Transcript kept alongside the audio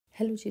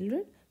Hello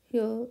children,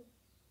 here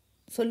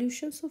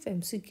solutions of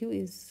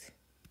MCQ is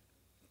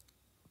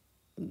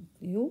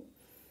you.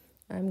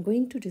 I am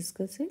going to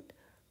discuss it.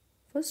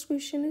 First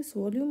question is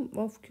volume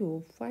of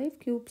cube.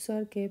 5 cubes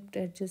are kept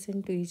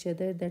adjacent to each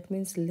other. That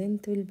means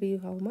length will be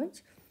how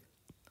much?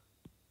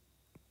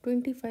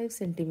 25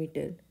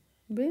 centimeter.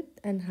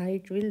 Width and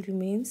height will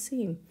remain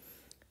same.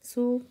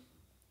 So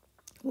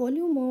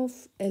volume of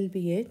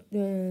LBH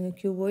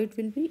cuboid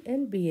will be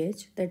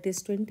LBH, that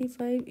is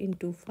 25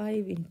 into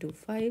 5 into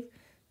 5,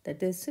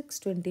 that is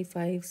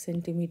 625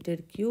 centimeter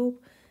cube,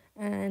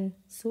 and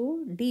so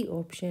D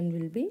option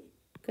will be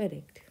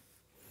correct.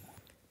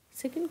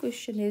 Second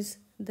question is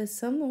the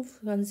sum of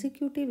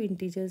consecutive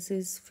integers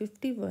is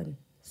 51.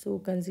 So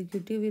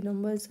consecutive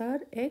numbers are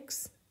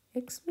x,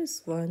 x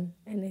plus 1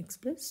 and x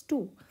plus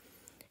 2.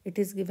 It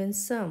is given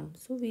sum,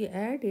 so we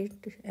add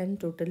it and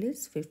total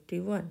is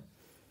 51.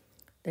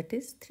 That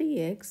is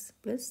 3x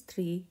plus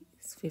 3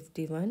 is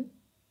 51.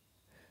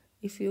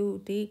 If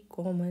you take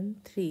common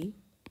 3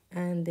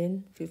 and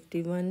then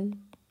 51,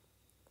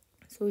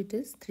 so it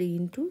is 3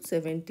 into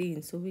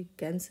 17. So we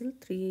cancel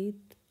 3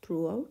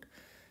 throughout.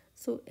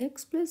 So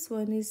x plus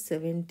 1 is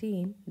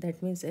 17.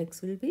 That means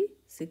x will be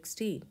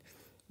 16.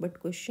 But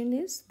question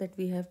is that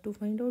we have to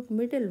find out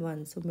middle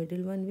one. So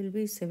middle one will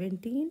be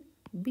 17.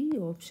 B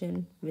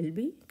option will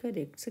be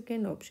correct.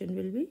 Second option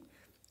will be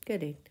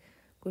correct.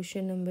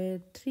 Question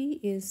number 3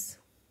 is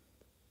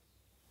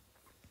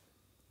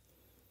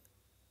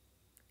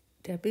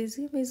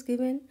trapezium is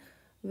given,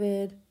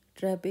 where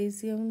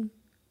trapezium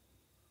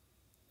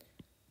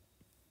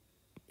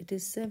it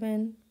is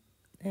 7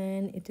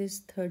 and it is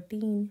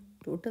 13,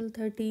 total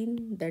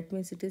 13, that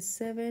means it is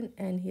 7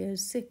 and here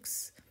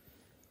 6.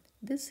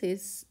 This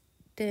is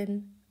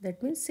 10,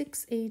 that means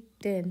 6, 8,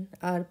 10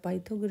 are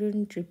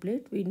Pythagorean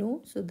triplet we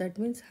know, so that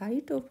means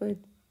height of a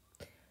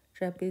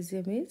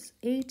trapezium is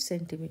 8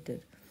 centimeter.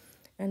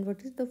 And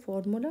what is the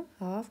formula?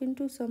 Half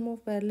into sum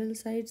of parallel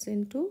sides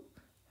into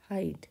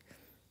height.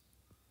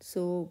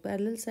 So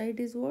parallel side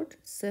is what?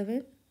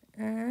 7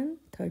 and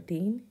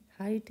 13.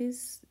 Height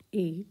is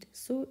 8.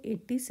 So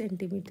 80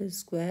 centimeters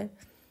square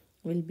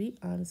will be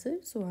answer.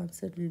 So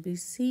answer will be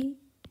C,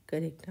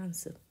 correct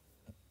answer.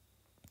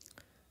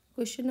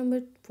 Question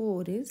number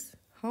 4 is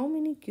how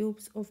many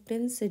cubes of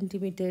 10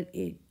 centimeter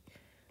each?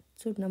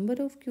 So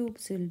number of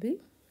cubes will be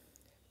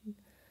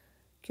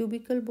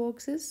cubical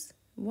boxes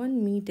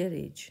 1 meter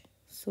each.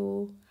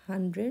 So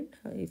 100,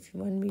 if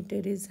 1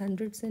 meter is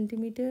 100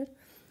 centimeter.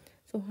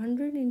 So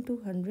 100 into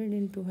 100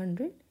 into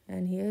 100,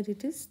 and here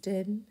it is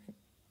 10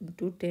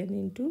 into 10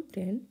 into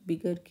 10,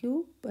 bigger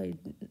cube by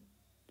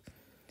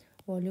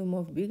volume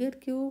of bigger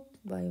cube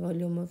by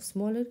volume of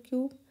smaller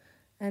cube,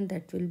 and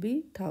that will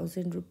be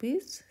 1000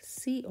 rupees.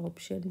 C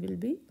option will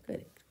be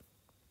correct.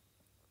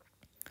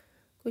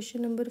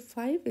 Question number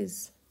 5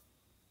 is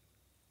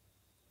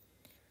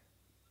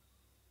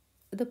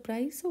the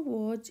price of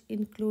watch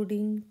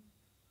including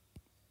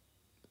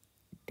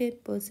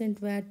 10%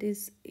 VAT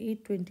is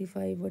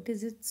 825. What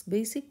is its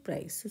basic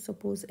price? So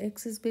suppose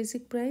X is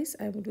basic price.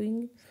 I am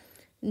doing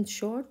in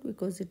short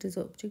because it is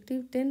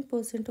objective.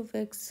 10% of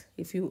X,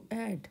 if you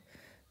add,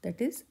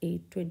 that is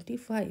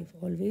 825.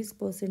 Always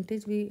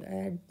percentage we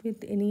add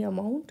with any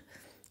amount.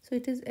 So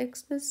it is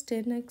X plus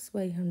 10X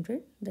by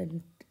 100.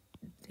 Then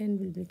 10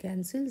 will be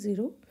cancelled,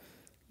 0.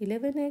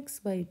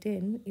 11X by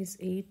 10 is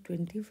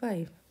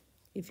 825.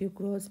 If you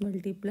cross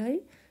multiply,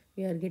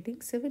 we are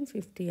getting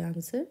 750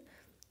 answer.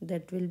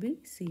 That will be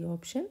C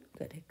option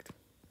correct.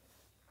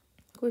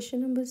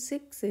 Question number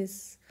 6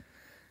 is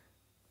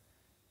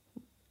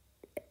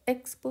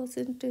X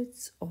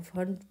percentage of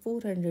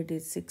 400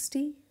 is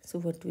 60. So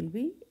what will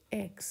be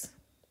X?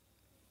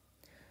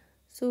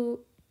 So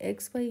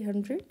X by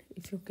 100,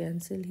 if you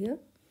cancel here,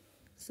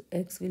 so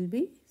X will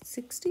be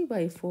 60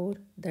 by 4,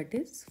 that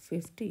is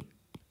 50.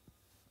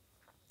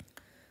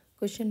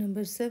 Question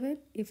number 7,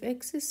 if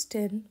X is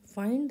 10,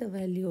 find the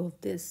value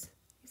of this.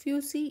 If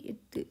you see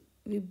it,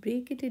 we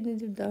break it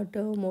into the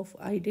term of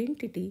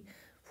identity.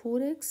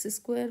 4x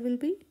square will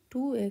be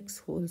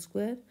 2x whole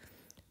square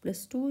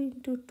plus 2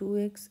 into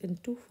 2x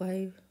into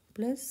 5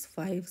 plus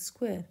 5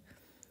 square.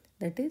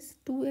 That is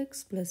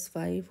 2x plus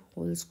 5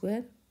 whole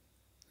square.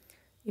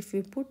 If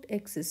we put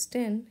x is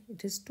 10,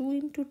 it is 2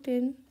 into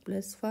 10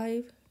 plus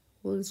 5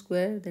 whole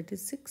square, that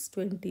is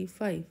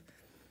 625.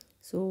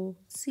 So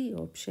C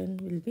option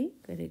will be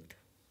correct.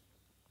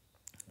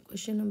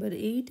 Question number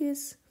 8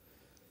 is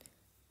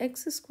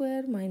x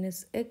square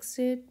minus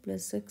xz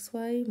plus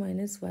xy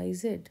minus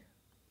yz.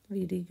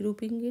 We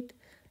regrouping it.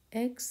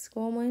 X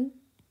common,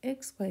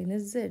 x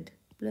minus z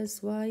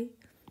plus y.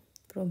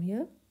 From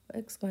here,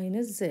 x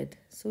minus z.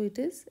 So it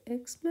is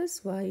x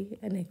plus y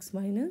and x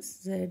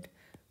minus z.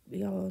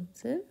 We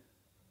answer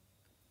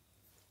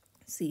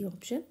C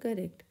option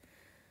correct.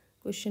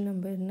 Question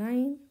number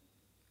 9.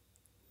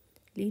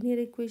 Linear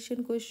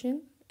equation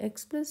question.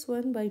 X plus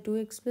 1 by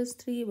 2x plus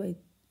 3 by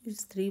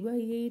is 3 by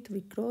 8.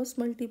 We cross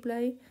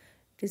multiply.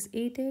 It is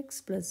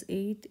 8x plus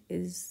 8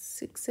 is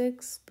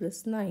 6x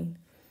plus 9.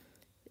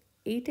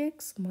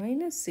 8x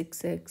minus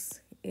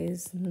 6x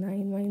is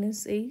 9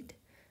 minus 8,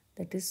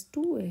 that is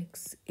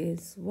 2x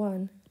is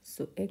 1,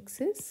 so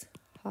x is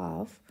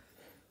half.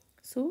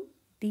 So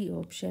D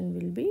option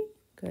will be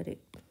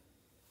correct.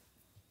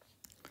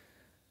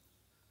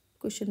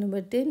 Question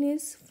number 10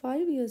 is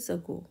 5 years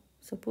ago.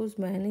 Suppose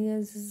man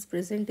is his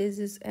present age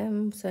is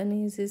m, sun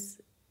age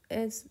is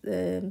s.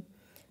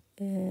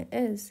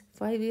 S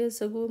 5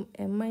 years ago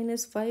m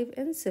minus 5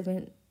 and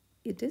 7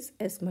 it is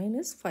s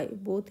minus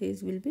 5. Both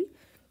age will be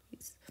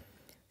s.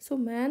 So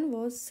man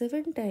was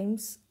 7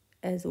 times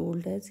as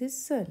old as his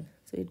son.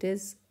 So it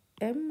is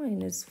m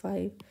minus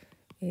 5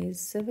 is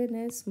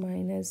 7s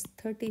minus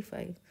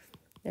 35.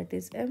 That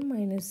is m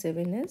minus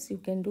 7s. You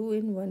can do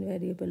in one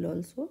variable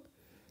also.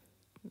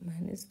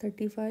 Minus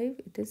 35,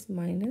 it is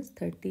minus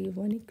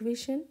 31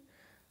 equation.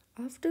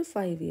 After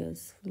 5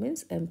 years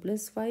means m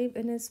plus 5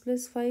 and s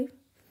plus 5.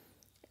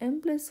 M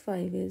plus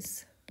 5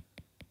 is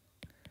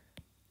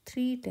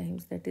 3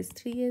 times, that is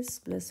 3s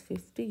plus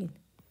 15.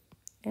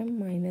 M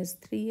minus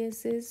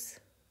 3s is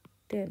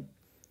 10.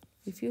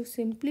 If you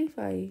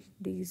simplify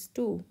these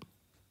two,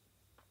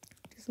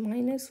 it is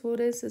minus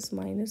 4s is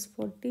minus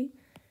 40.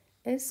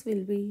 S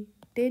will be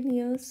 10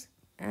 years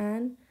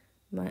and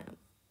my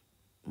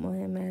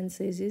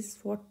man's age is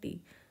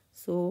 40.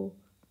 So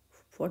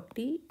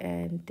 40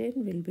 and 10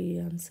 will be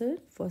answer.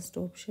 First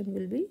option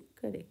will be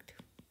correct.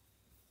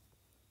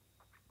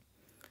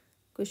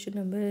 Question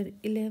number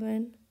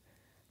 11.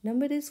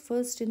 Number is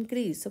first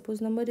increase.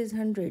 Suppose number is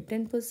 100.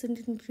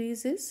 10%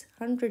 increase is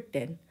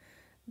 110.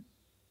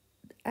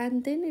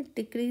 And then it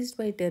decreased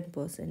by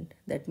 10%.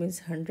 That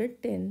means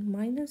 110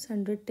 minus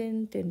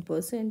 110,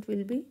 10%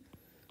 will be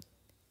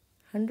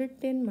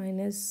 110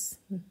 minus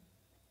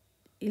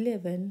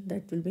 11,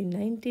 that will be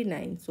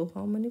 99. So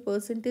how many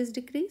percent is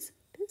decreased?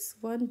 It is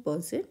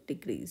 1%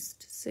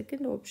 decreased.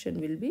 Second option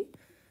will be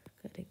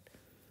correct.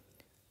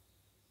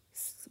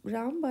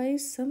 Ram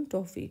buys some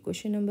toffee.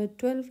 Question number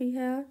 12 we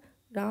have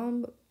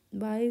Ram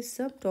buys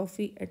some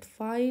toffee at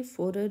 5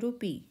 for a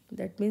rupee.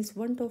 That means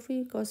one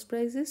toffee cost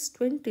price is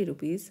 20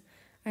 rupees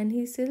and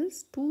he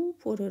sells 2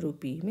 for a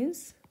rupee.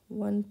 Means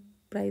one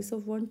price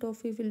of one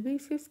toffee will be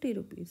 50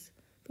 rupees.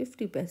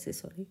 50 paise,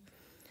 sorry.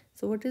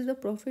 So what is the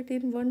profit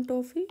in one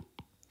toffee?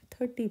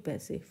 30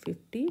 paise.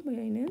 50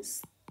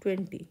 minus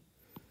 20.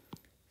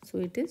 So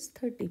it is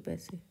 30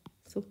 paise.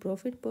 So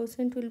profit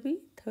percent will be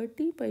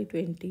 30 by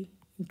 20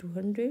 into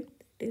 100.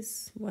 That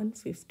is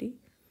 150%.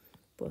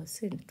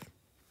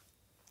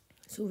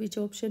 So which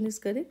option is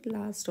correct?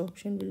 Last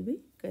option will be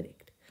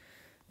correct.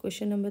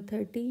 Question number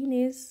 13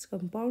 is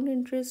compound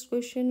interest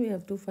question. We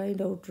have to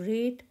find out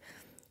rate.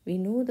 We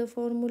know the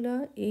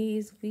formula. A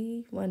is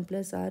V 1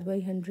 plus R by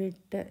 100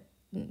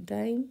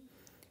 time.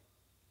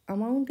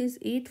 Amount is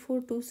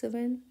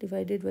 8427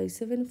 divided by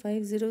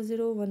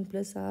 7500. 1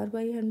 plus R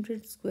by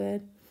 100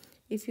 square.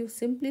 If you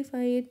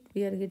simplify it,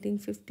 we are getting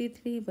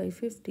 53 by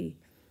 50.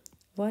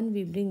 1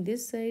 we bring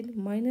this side,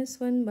 minus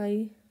 1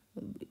 by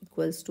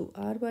equals to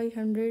R by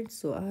 100.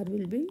 So R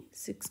will be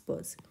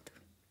 6%.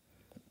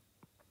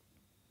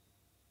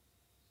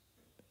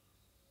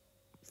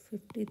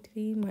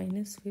 53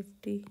 minus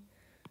 50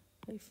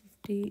 by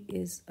 50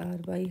 is R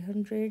by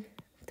 100.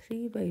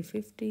 3 by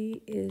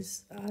 50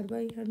 is R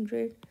by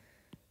 100.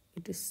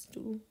 It is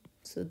 2.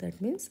 So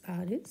that means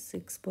R is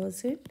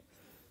 6%.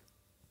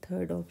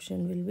 Third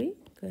option will be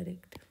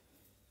correct.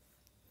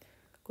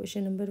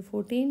 Question number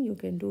 14. You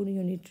can do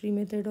unitary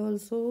method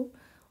also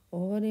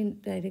or in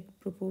direct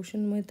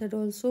proportion method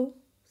also,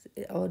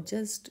 or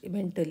just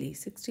mentally.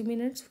 60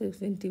 minutes for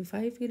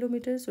 25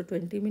 kilometers, so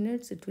 20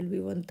 minutes it will be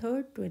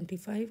 1/3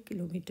 25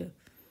 kilometer.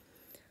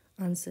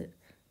 Answer.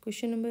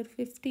 Question number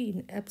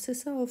 15.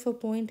 Abscissa of a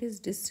point is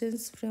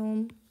distance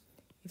from,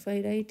 if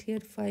I write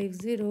here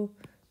 50,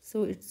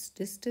 so it's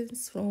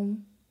distance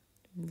from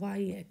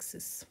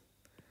y-axis.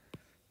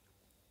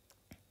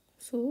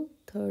 So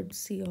third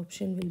C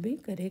option will be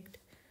correct.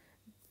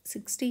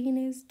 16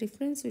 is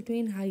difference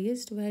between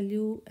highest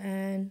value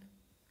and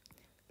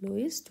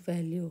lowest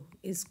value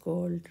is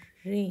called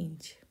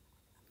range.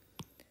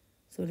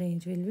 So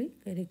range will be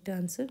correct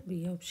answer.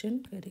 B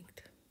option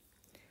correct.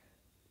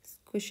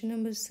 Question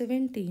number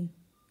 17.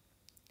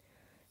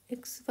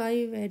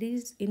 X5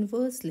 varies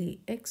inversely.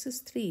 X is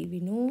 3. We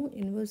know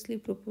inversely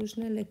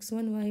proportional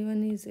x1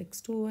 y1 is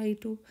x2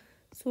 y2.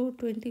 So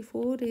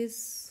 24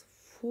 is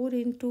 4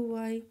 into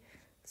y.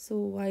 So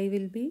y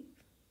will be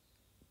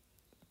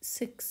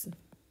 6.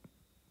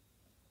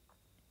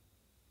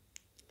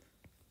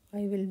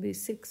 Y will be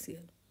 6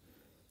 here.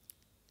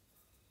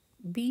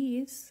 B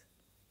is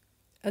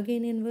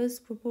again inverse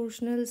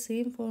proportional,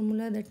 same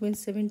formula, that means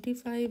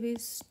 75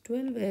 is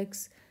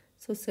 12x.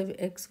 So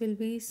x will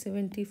be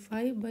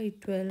 75 by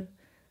 12,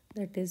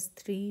 that is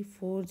 3,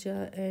 4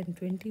 and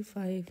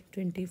 25,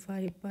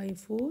 25 by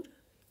 4.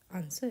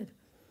 Answer.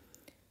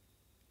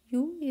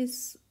 U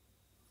is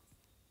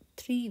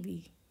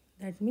 3v,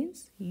 that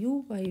means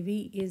u by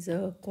v is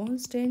a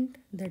constant,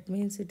 that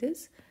means it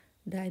is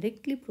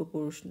directly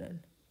proportional.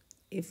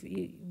 If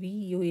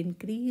you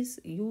increase,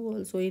 you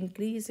also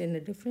increase in a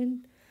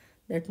different,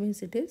 that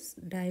means it is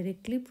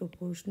directly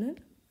proportional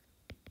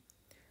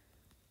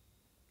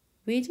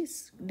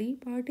Wages, D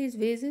part is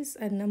wages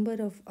and number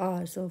of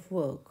hours of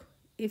work.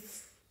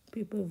 If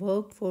people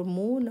work for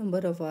more number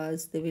of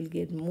hours, they will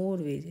get more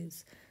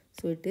wages.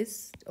 So it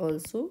is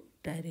also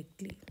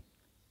directly.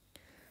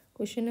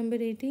 Question number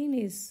 18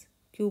 is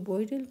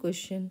cuboidal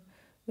question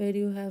where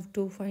you have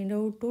to find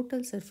out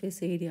total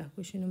surface area.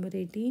 Question number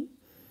 18,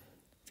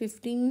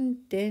 15,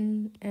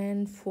 10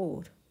 and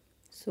 4.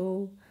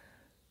 So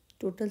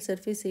total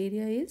surface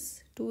area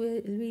is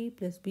 2LV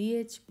plus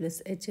BH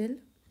plus HL.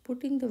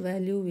 Putting the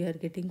value, we are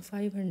getting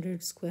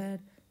 500 square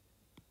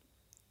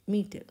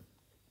meter.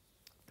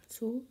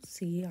 So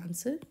C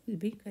answer will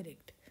be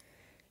correct.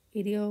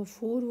 Area of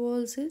 4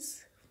 walls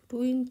is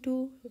 2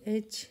 into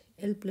H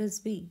L plus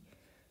B.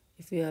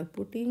 If we are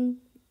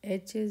putting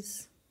H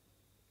is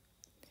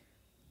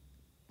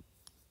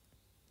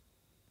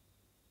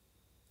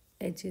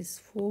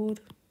 4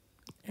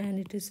 and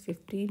it is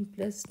 15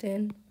 plus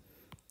 10,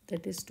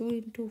 that is 2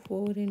 into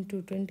 4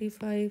 into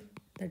 25,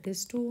 that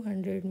is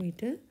 200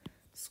 meter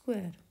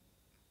square.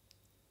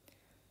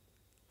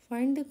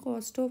 Find the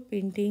cost of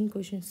painting.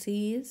 Question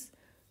C is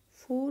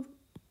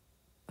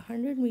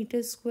 400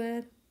 meters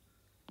square.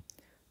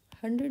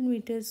 100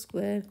 meters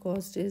square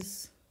cost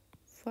is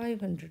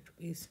 500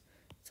 rupees.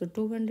 So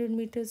 200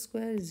 meters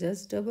square is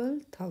just double,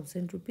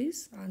 1000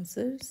 rupees.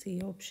 Answer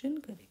C option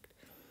correct.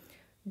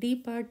 D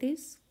part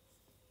is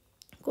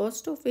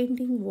cost of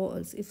painting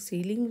walls. If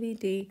ceiling we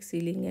take,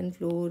 ceiling and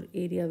floor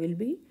area will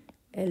be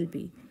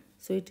LB.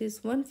 So it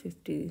is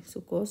 150.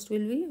 So cost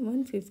will be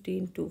 150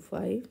 into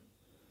 5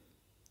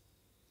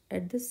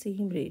 at the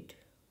same rate.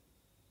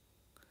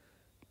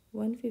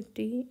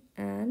 150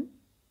 and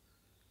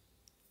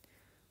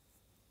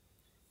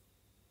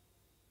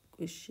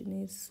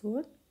question is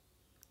what?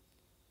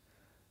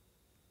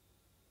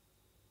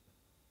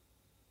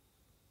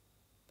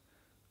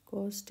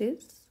 Cost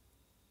is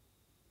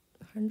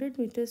 100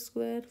 meters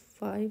square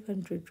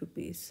 500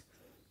 rupees.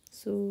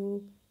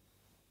 So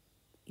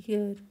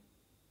here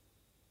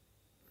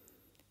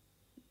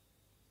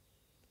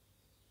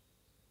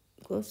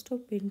cost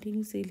of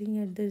painting ceiling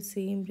at the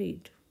same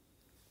rate.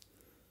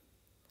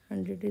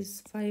 100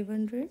 is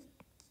 500.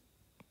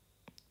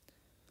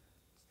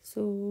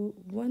 So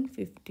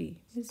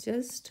 150 is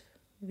just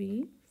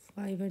we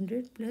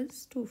 500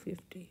 plus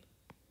 250.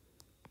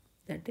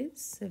 That is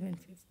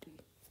 750.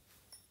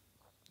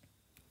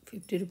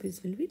 50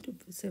 rupees will be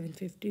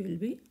 750 will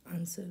be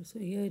answer. So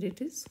here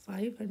it is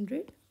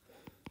 500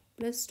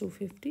 plus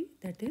 250,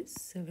 that is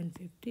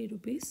 750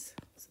 rupees.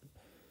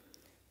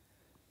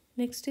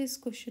 Next is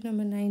question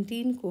number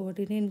 19,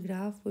 coordinate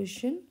graph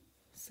question.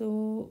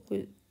 So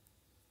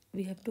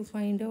we have to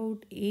find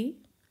out A.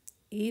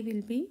 A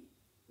will be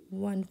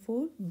 1,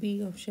 4.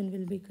 B option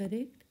will be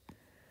correct.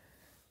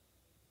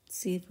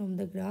 See from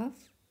the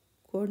graph.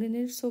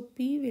 Coordinates of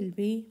P will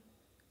be,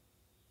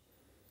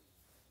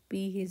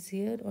 P is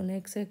here on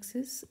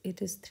x-axis,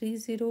 it is 3,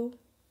 0.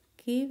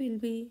 K will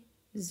be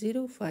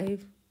 0,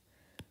 5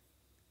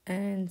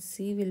 and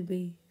C will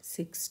be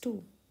 6,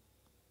 2.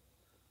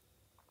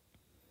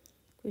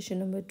 Question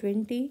number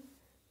 20.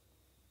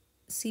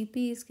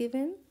 CP is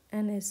given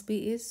and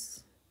SB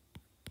is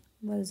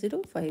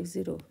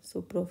 1050.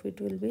 So profit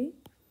will be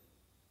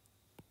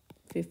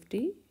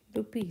 50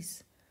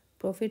 rupees.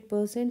 Profit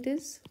percent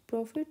is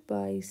profit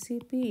by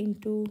CP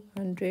into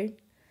 100,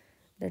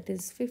 that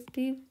is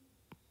 50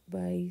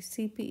 by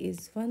CP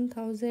is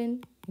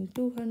 1000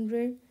 into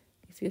 100.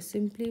 If you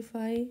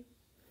simplify,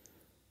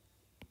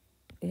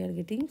 we are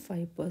getting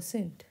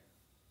 5%.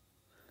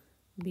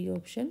 B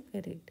option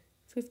correct.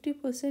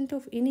 50%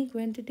 of any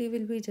quantity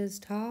will be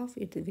just half.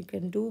 We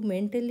can do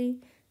mentally.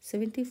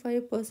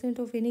 75%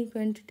 of any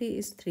quantity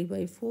is 3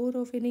 by 4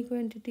 of any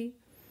quantity.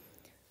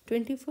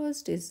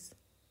 21st is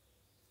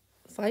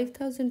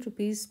 5000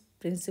 rupees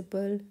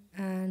principal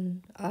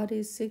and R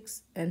is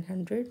 6 and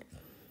 100.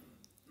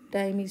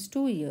 Time is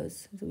 2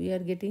 years. So we are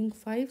getting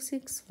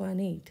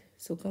 5618.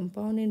 So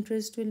compound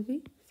interest will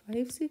be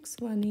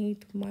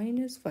 5618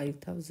 minus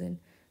 5000.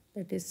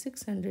 That is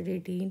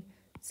 618.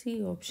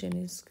 C option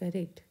is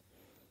correct.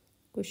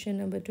 Question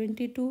number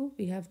 22.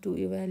 We have to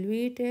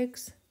evaluate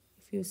x.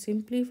 If you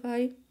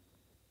simplify.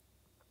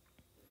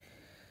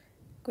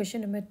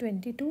 Question number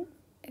 22.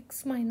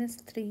 X minus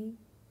 3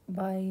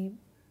 by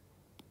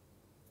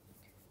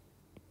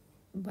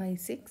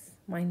 6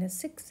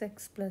 minus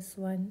 6x plus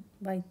 1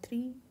 by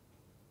 3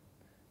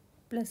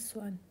 plus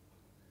 1.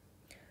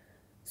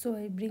 So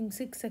I bring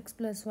 6x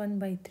plus 1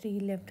 by 3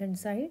 left hand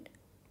side,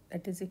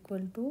 that is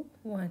equal to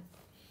 1.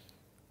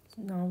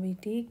 So now we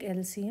take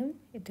LCM,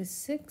 it is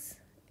 6,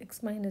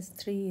 x minus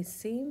 3 is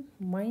same,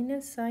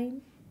 minus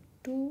sign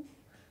 2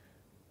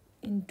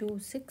 into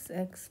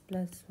 6x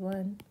plus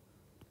 1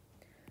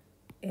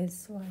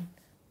 is 1.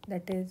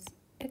 That is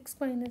x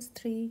minus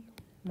 3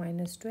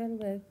 minus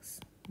 12x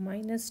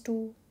minus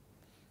 2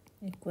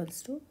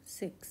 equals to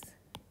 6.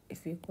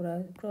 If you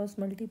cross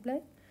multiply,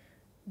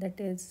 that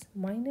is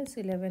minus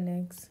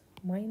 11x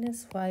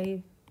minus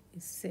 5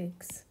 is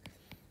 6.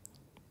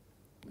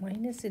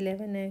 Minus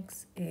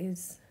 11x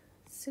is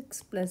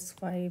 6 plus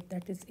 5,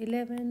 that is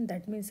 11.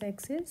 That means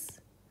x is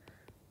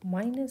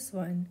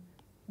 -1.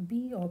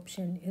 B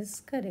option is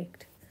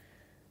correct.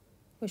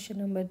 Question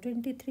number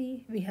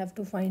 23. We have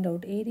to find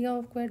out area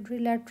of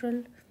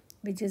quadrilateral,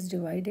 which is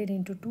divided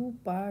into two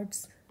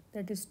parts.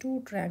 That is,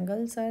 two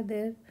triangles are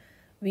there.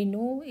 We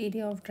know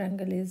area of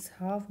triangle is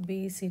half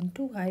base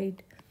into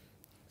height.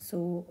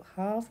 So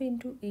half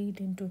into 8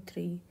 into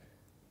 3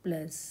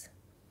 plus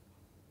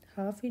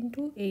half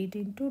into 8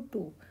 into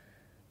 2.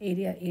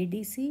 Area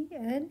ADC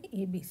and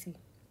ABC.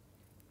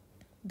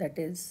 That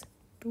is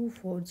 2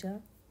 4 ja,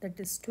 that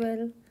is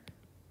 12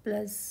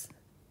 plus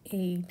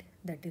 8,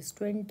 that is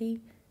 20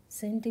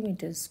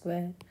 centimeters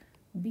square.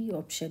 B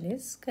option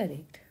is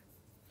correct.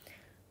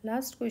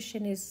 Last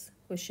question is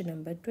question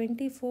number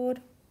 24.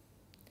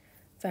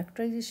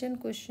 Factorization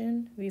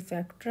question. We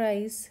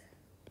factorize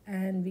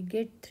and we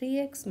get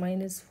 3x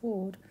minus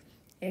 4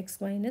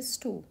 x minus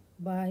 2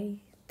 by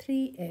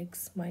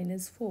 3x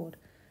minus 4.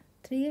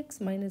 3x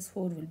minus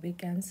 4 will be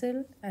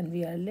cancelled and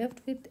we are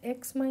left with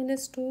x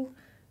minus 2.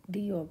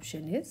 D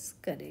option is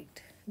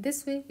correct.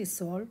 This way we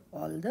solve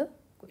all the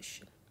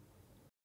questions.